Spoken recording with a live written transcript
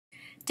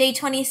Day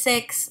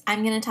 26,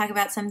 I'm going to talk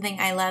about something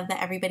I love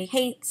that everybody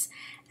hates,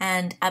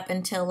 and up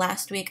until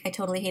last week I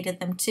totally hated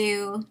them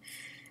too,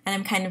 and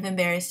I'm kind of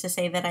embarrassed to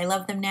say that I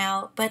love them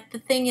now, but the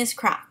thing is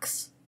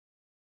Crocs.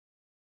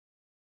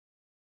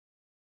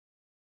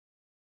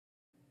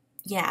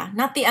 Yeah,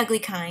 not the ugly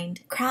kind.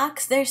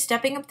 Crocs, they're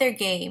stepping up their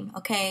game,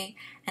 okay?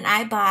 And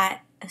I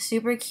bought a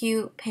super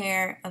cute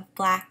pair of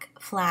black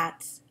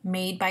flats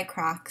made by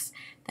Crocs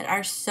that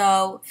are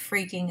so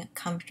freaking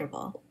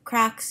comfortable.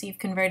 Crocs, you've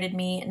converted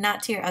me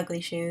not to your ugly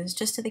shoes,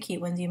 just to the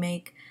cute ones you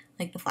make,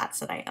 like the flats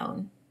that I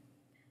own.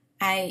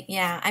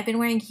 I've been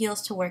wearing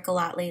heels to work a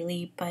lot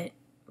lately, but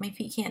my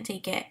feet can't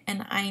take it,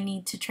 and I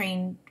need to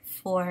train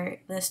for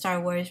the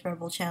Star Wars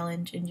Rebel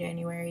Challenge in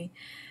January.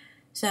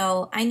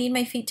 So I need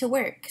my feet to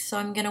work, so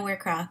I'm gonna wear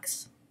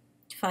Crocs.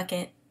 Fuck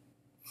it.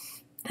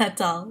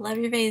 That's all. Love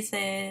your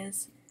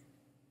faces.